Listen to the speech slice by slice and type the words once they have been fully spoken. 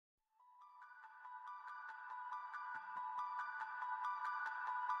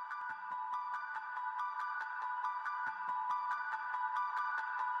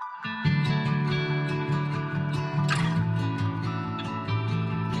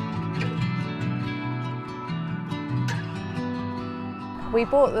We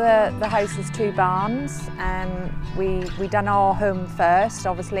bought the house as 2 barns. We done our home first,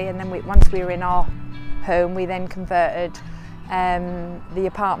 obviously, and then once we were in our home, we then converted the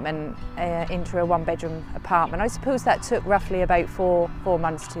apartment into a 1-bedroom apartment. I suppose that took roughly about four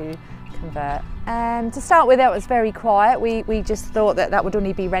months to convert. To start with, that was very quiet. We just thought that would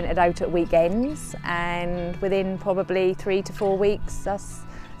only be rented out at weekends, and within probably 3 to 4 weeks, it's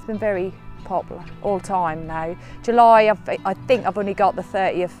been very popular all time now. July, I think I've only got the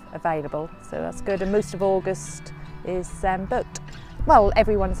 30th available, so that's good, and most of August is booked. Well,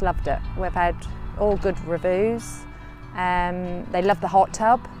 everyone's loved it. We've had all good reviews. They love the hot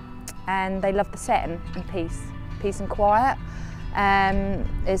tub, and they love the setting and peace and quiet.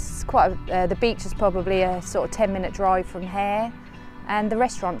 It's quite the beach is probably a sort of 10-minute drive from here, and the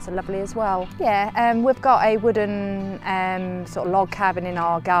restaurants are lovely as well. Yeah, we've got a wooden sort of log cabin in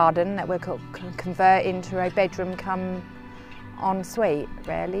our garden that we're going to convert into a bedroom come ensuite,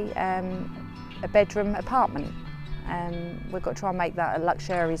 really, a bedroom apartment. We've got to try and make that a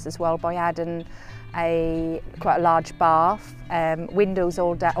luxurious as well by adding quite a large bath, windows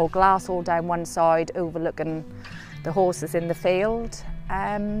or glass all down one side overlooking the horses in the field,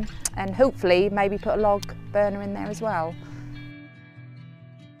 and hopefully maybe put a log burner in there as well.